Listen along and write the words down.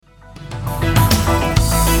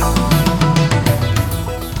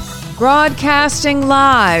Broadcasting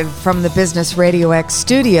live from the Business Radio X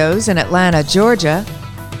studios in Atlanta, Georgia,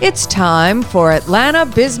 it's time for Atlanta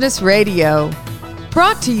Business Radio.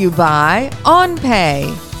 Brought to you by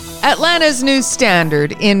OnPay, Atlanta's new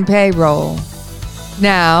standard in payroll.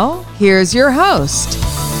 Now, here's your host.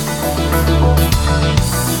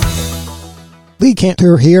 Lee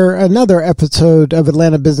Cantor here, another episode of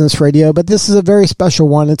Atlanta Business Radio, but this is a very special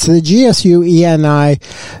one. It's the GSU E&I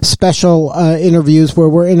special interviews where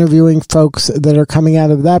we're interviewing folks that are coming out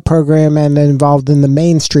of that program and involved in the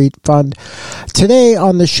Main Street Fund. Today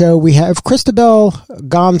on the show, we have Christabel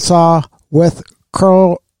Gonsaw with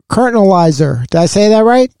Kernelizer. Did I say that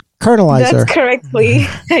right? Kernelizer. That's correctly.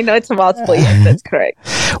 I know it's a mouthful. Yes, that's correct.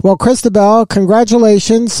 Well, Christabel,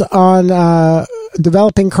 congratulations on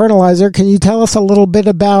developing Kernelizer. Can you tell us a little bit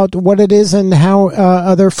about what it is and how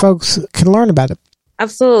other folks can learn about it?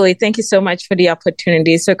 Absolutely. Thank you so much for the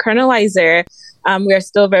opportunity. So Kernelizer, we are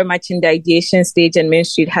still very much in the ideation stage, and Main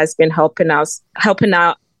Street has been helping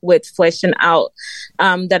out with fleshing out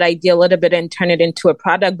that idea a little bit and turn it into a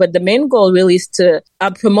product. But the main goal really is to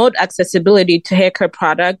promote accessibility to hair care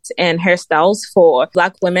products and hairstyles for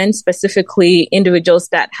Black women, specifically individuals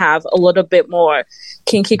that have a little bit more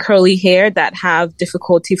kinky curly hair that have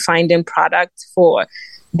difficulty finding products for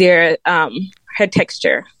their hair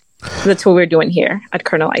texture. That's what we're doing here at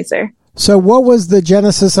Kernelizer. So what was the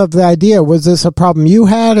genesis of the idea? Was this a problem you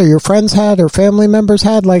had or your friends had or family members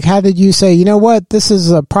had? Like, how did you say, you know what, this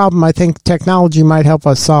is a problem I think technology might help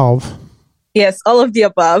us solve? Yes, all of the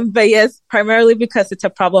above. But yes, primarily because it's a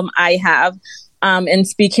problem I have. And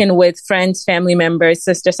speaking with friends, family members,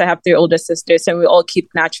 sisters, I have 3 older sisters, and we all keep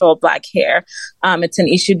natural Black hair. It's an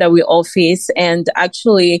issue that we all face. And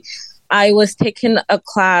actually, I was taking a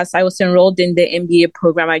class. I was enrolled in the MBA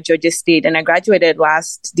program at Georgia State, and I graduated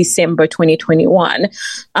last December 2021.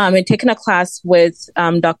 And taking a class with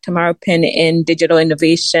Dr. Maropin in digital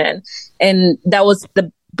innovation. And that was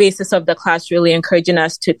the basis of the class, really encouraging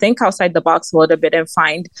us to think outside the box a little bit and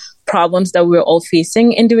find problems that we're all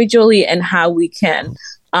facing individually and how we can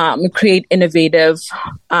create innovative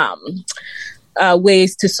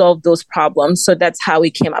ways to solve those problems. So that's how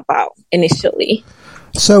we came about initially.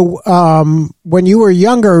 So when you were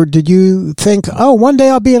younger, did you think, oh, one day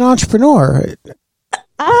I'll be an entrepreneur?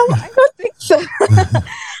 I don't think so.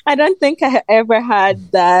 I don't think I ever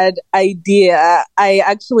had that idea. I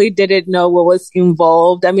actually didn't know what was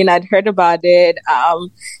involved. I mean, I'd heard about it,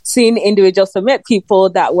 seen individuals, met people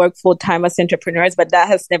that work full-time as entrepreneurs, but that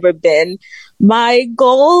has never been my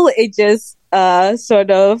goal. It just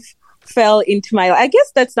sort of fell into my life. I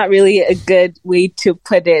guess that's not really a good way to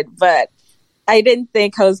put it, but I didn't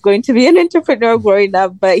think I was going to be an entrepreneur growing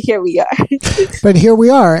up, but here we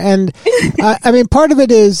are. And I mean, part of it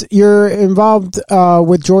is you're involved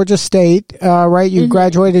with Georgia State, right? You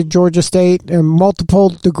graduated Georgia State in multiple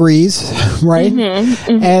degrees, right?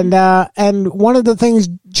 And one of the things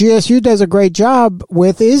GSU does a great job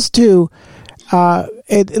with is to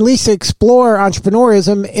at least explore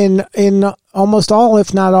entrepreneurism in almost all,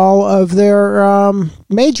 if not all, of their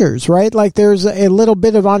majors, right? Like there's a little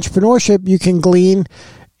bit of entrepreneurship you can glean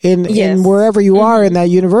in wherever you are in that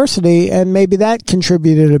university, and maybe that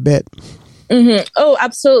contributed a bit. Oh,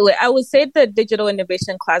 absolutely. I would say the digital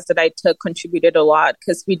innovation class that I took contributed a lot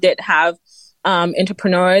because we did have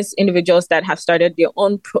entrepreneurs, individuals that have started their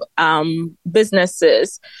own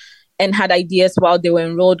businesses and had ideas while they were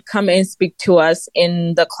enrolled, come and speak to us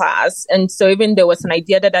in the class. And so even there was an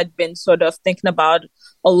idea that I'd been sort of thinking about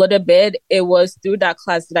a little bit, it was through that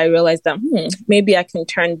class that I realized that maybe I can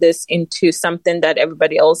turn this into something that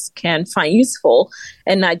everybody else can find useful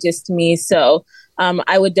and not just me. So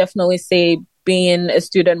I would definitely say being a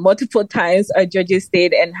student multiple times at Georgia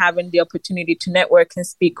State and having the opportunity to network and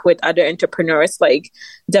speak with other entrepreneurs, like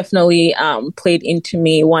definitely played into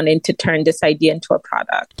me wanting to turn this idea into a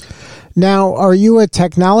product. Now, are you a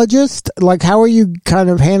technologist? Like, how are you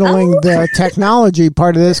kind of handling the technology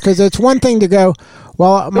part of this? Because it's one thing to go,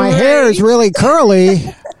 well, my hair is really curly,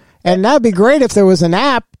 and that'd be great if there was an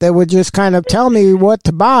app that would just kind of tell me what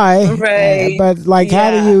to buy. Right. But like,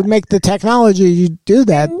 how do you make the technology you do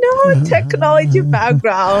that? No technology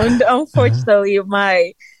background. Unfortunately,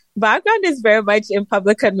 my background is very much in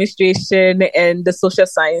public administration and the social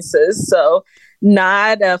sciences. So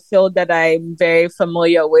not a field that I'm very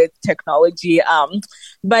familiar with technology.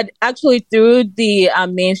 But actually through the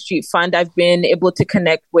Main Street Fund, I've been able to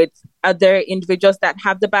connect with other individuals that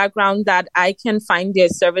have the background that I can find their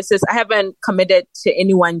services. I haven't committed to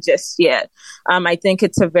anyone just yet. I think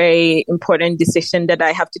it's a very important decision that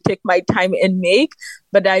I have to take my time and make.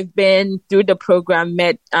 But I've been through the program,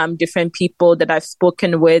 met different people that I've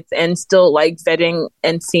spoken with, and still like vetting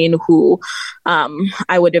and seeing who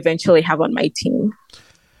I would eventually have on my team.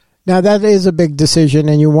 Now, that is a big decision,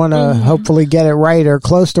 and you want to hopefully get it right or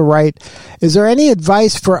close to right. Is there any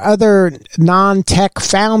advice for other non-tech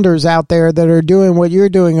founders out there that are doing what you're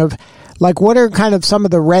doing? Of like, what are kind of some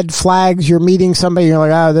of the red flags? You're meeting somebody, you're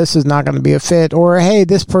like, oh, this is not going to be a fit, or hey,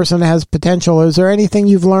 this person has potential. Is there anything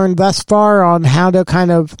you've learned thus far on how to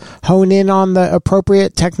kind of hone in on the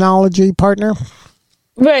appropriate technology partner?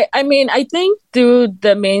 Right. I mean, I think through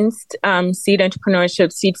the Main Seed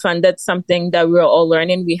Entrepreneurship Seed Fund, that's something that we're all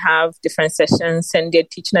learning. We have different sessions and they're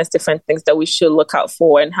teaching us different things that we should look out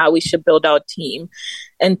for and how we should build our team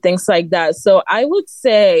and things like that. So I would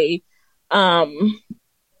say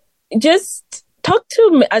just talk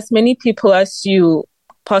to as many people as you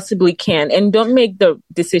possibly can, and don't make the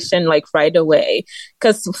decision like right away.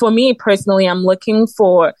 Because for me personally, I'm looking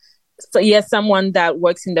for someone that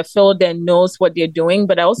works in the field and knows what they're doing,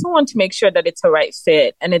 but I also want to make sure that it's a right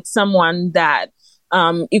fit and it's someone that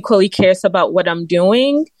equally cares about what I'm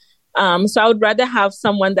doing. So I would rather have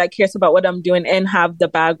someone that cares about what I'm doing and have the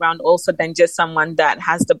background also than just someone that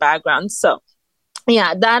has the background. So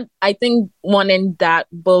yeah, that I think wanting that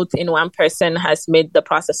both in one person has made the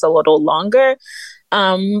process a little longer.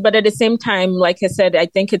 But at the same time, like I said, I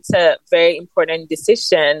think it's a very important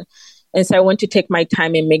decision. And so I want to take my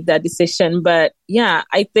time and make that decision. But yeah,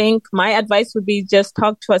 I think my advice would be just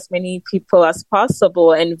talk to as many people as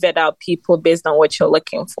possible and vet out people based on what you're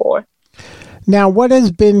looking for. Now, what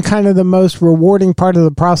has been kind of the most rewarding part of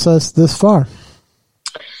the process this far?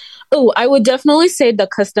 Oh, I would definitely say the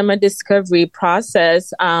customer discovery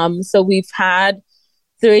process. So we've had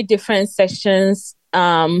 3 different sessions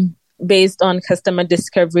based on customer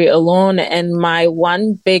discovery alone. And my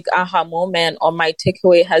one big aha moment or my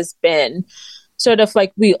takeaway has been sort of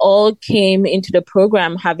like we all came into the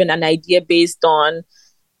program having an idea based on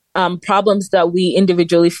problems that we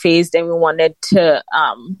individually faced and we wanted to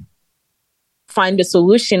find a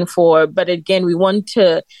solution for. But again, we want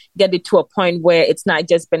to get it to a point where it's not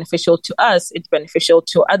just beneficial to us, it's beneficial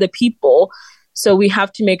to other people. So we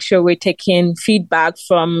have to make sure we're taking feedback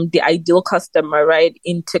from the ideal customer, right,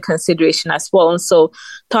 into consideration as well. And so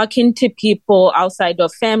talking to people outside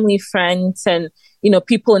of family, friends, and, you know,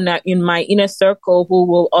 people in my inner circle who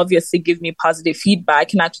will obviously give me positive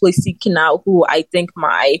feedback, and actually seeking out who I think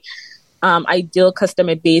my ideal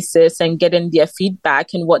customer base is and getting their feedback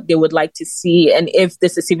and what they would like to see. And if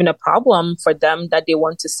this is even a problem for them that they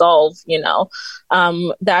want to solve, you know,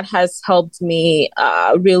 that has helped me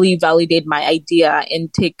really validate my idea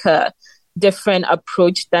and take a different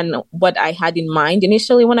approach than what I had in mind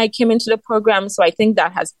initially when I came into the program. So I think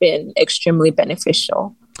that has been extremely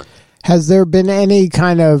beneficial. Has there been any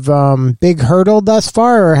kind of big hurdle thus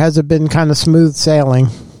far, or has it been kind of smooth sailing?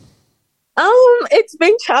 It's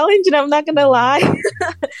been challenging. I'm not gonna lie.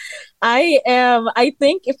 I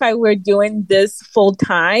think if I were doing this full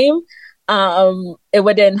time, it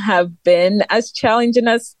wouldn't have been as challenging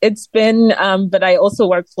as it's been. But I also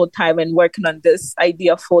work full time and working on this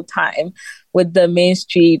idea full time with the Main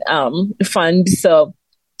Street Fund. So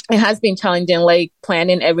it has been challenging, like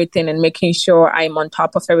planning everything and making sure I'm on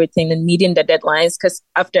top of everything and meeting the deadlines. Because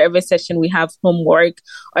after every session, we have homework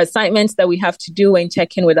or assignments that we have to do and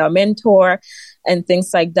check in with our mentor and things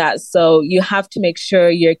like that. So you have to make sure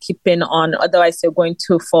you're keeping on, otherwise you're going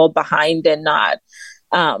to fall behind and not,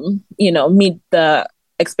 meet the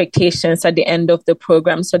expectations at the end of the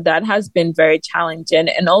program. So that has been very challenging.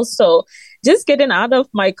 And also just getting out of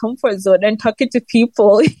my comfort zone and talking to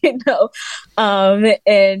people,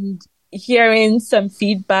 and hearing some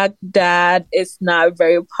feedback that is not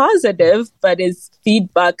very positive, but is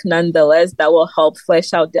feedback nonetheless that will help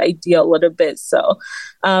flesh out the idea a little bit. So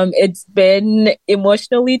it's been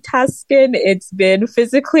emotionally tasking, it's been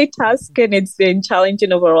physically tasking, it's been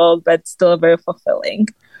challenging overall, but still very fulfilling.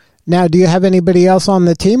 Now, do you have anybody else on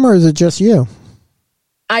the team, or is it just you?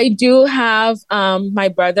 I do have my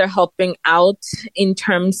brother helping out in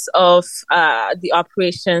terms of the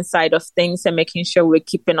operation side of things and making sure we're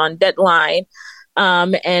keeping on deadline.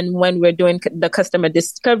 And when we're doing the customer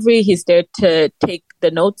discovery, he's there to take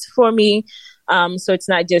the notes for me. So it's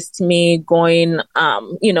not just me going,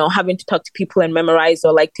 having to talk to people and memorize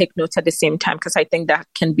or like take notes at the same time, because I think that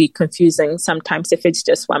can be confusing sometimes if it's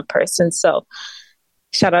just one person. So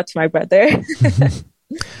shout out to my brother.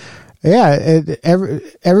 Yeah,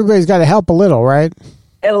 everybody's got to help a little, right?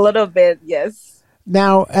 A little bit, yes.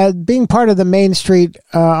 Now, being part of the Main Street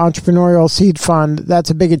Entrepreneurial Seed Fund, that's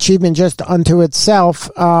a big achievement just unto itself.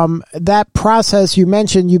 That process you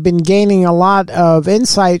mentioned, you've been gaining a lot of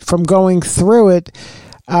insight from going through it.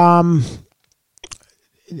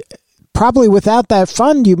 Probably without that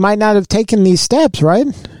fund, you might not have taken these steps, right?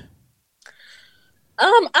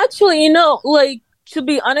 Actually, to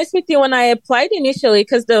be honest with you, when I applied initially,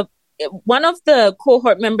 because one of the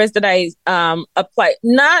cohort members that I applied,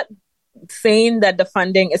 not saying that the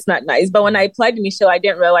funding is not nice, but when I applied initially, I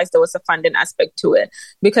didn't realize there was a funding aspect to it,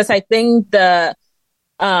 because I think the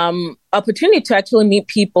opportunity to actually meet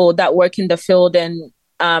people that work in the field and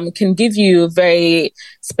can give you very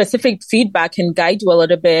specific feedback and guide you a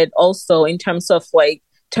little bit also in terms of like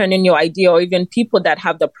turning your idea, or even people that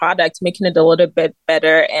have the product, making it a little bit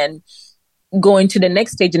better and going to the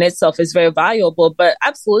next stage in itself is very valuable. But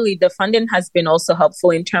absolutely, the funding has been also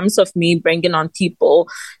helpful in terms of me bringing on people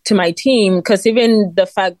to my team, because even the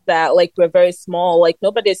fact that like we're very small, like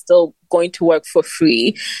nobody's still going to work for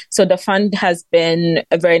free. So the fund has been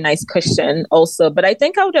a very nice cushion also. But I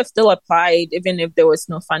think I would have still applied even if there was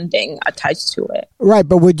no funding attached to it. Right.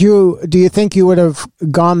 But do you think you would have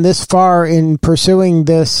gone this far in pursuing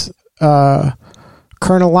this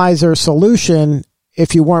kernelizer solution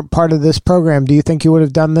if you weren't part of this program? Do you think you would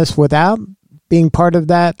have done this without being part of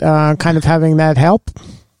that, kind of having that help?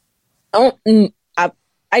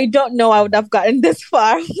 I don't know I would have gotten this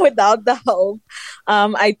far without the help.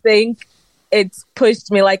 I think it's pushed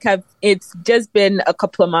me, it's just been a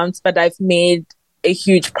couple of months, but I've made a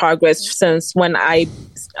huge progress since when I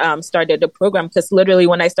started the program. Because literally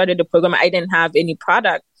when I started the program, I didn't have any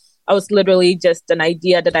product. I was literally just an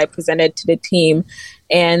idea that I presented to the team.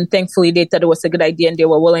 And thankfully, they thought it was a good idea and they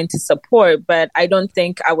were willing to support. But I don't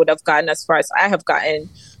think I would have gotten as far as I have gotten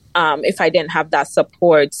if I didn't have that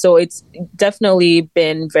support. So it's definitely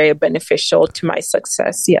been very beneficial to my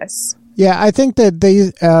success. Yes. Yeah, I think that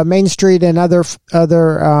the Main Street and other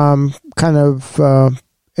kind of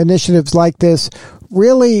initiatives like this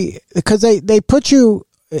really, because they put you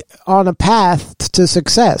on a path to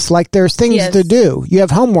success. Like there's things to do. You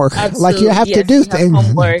have homework. Absolutely. Like you have to do things.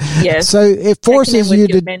 Homework. Yes. So it forces you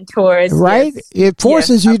to mentors, right? Yes. It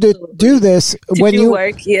forces you to do this when you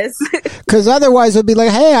work. Yes. Because otherwise it'd be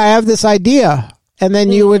like, hey, I have this idea. And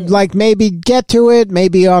then you would like maybe get to it,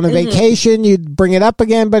 maybe on a vacation, you'd bring it up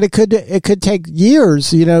again, but it could take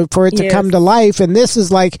years, for it to come to life. And this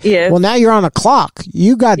is like, well, now you're on a clock.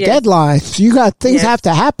 You got deadlines. You got things have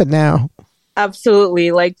to happen now.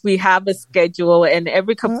 Absolutely. Like we have a schedule and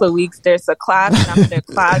every couple of weeks there's a class, and after the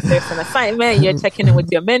class there's an assignment. You're checking in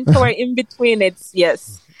with your mentor in between. You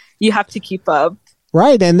have to keep up.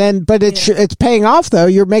 Right. And then, but it's paying off though.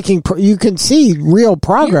 You're making, you can see real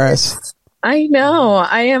progress. Yes. I know.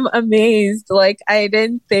 I am amazed. Like I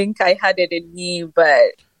didn't think I had it in me,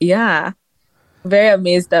 but yeah, very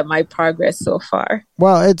amazed at my progress so far.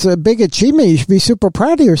 Well, it's a big achievement. You should be super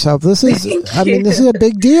proud of yourself. This is, this is a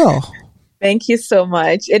big deal. Thank you so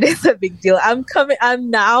much. It is a big deal. I'm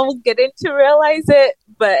now getting to realize it,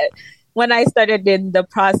 but when I started in the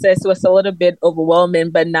process, it was a little bit overwhelming,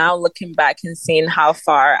 but now looking back and seeing how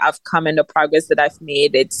far I've come and the progress that I've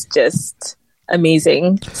made, it's just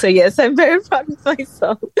amazing. So yes, I'm very proud of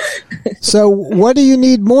myself. So what do you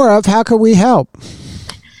need more of? How can we help?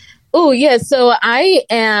 Oh, yeah. So I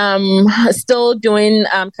am still doing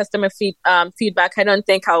customer feedback. I don't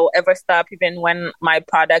think I'll ever stop even when my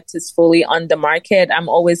product is fully on the market. I'm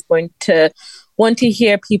always going to want to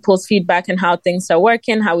hear people's feedback and how things are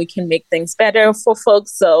working, how we can make things better for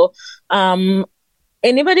folks. So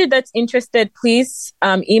anybody that's interested, please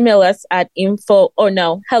email us at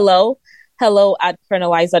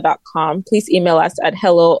hello@kernelizer.com. Please email us at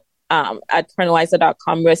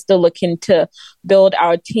hello@kernelizer.com. We're still looking to build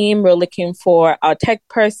our team. We're looking for our tech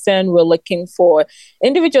person. We're looking for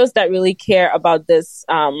individuals that really care about this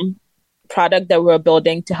product that we're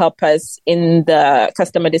building to help us in the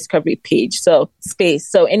customer discovery page. So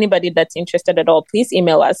anybody that's interested at all, please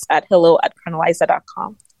email us at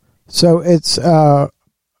hello@kernelizer.com. So it's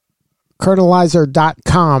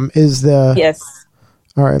kernelizer.com is the... Yes.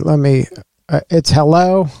 All right, let me... it's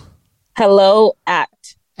hello at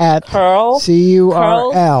Curl,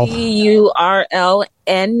 CURL CURLNALYZER.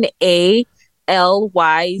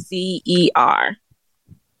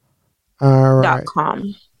 All right.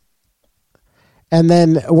 .com. And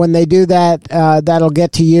then when they do that, that'll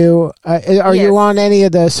get to you. Are you on any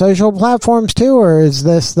of the social platforms too, or is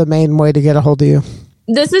this the main way to get a hold of you?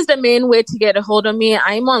 This is the main way to get a hold of me.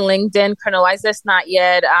 I'm on LinkedIn. Colonel Isaac, not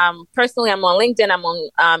yet. Personally, I'm on LinkedIn. I'm on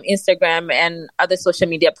Instagram and other social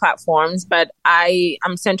media platforms, but I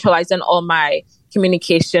am centralizing all my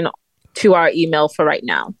communication to our email for right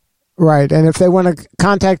now. Right. And if they want to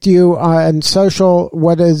contact you on social,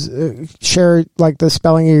 what is, share like the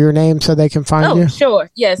spelling of your name so they can find you? Oh, sure.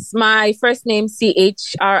 Yes. My first name, CHRISTABEL.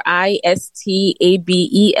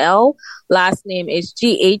 Last name is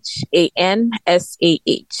GHANSAH.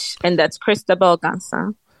 And that's Cristobal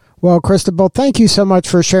Gansa. Well, Cristobal, thank you so much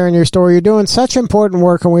for sharing your story. You're doing such important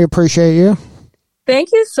work and we appreciate you. Thank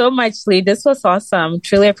you so much, Lee. This was awesome.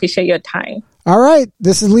 Truly appreciate your time. All right.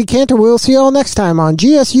 This is Lee Cantor. We'll see you all next time on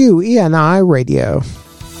GSU ENI Radio.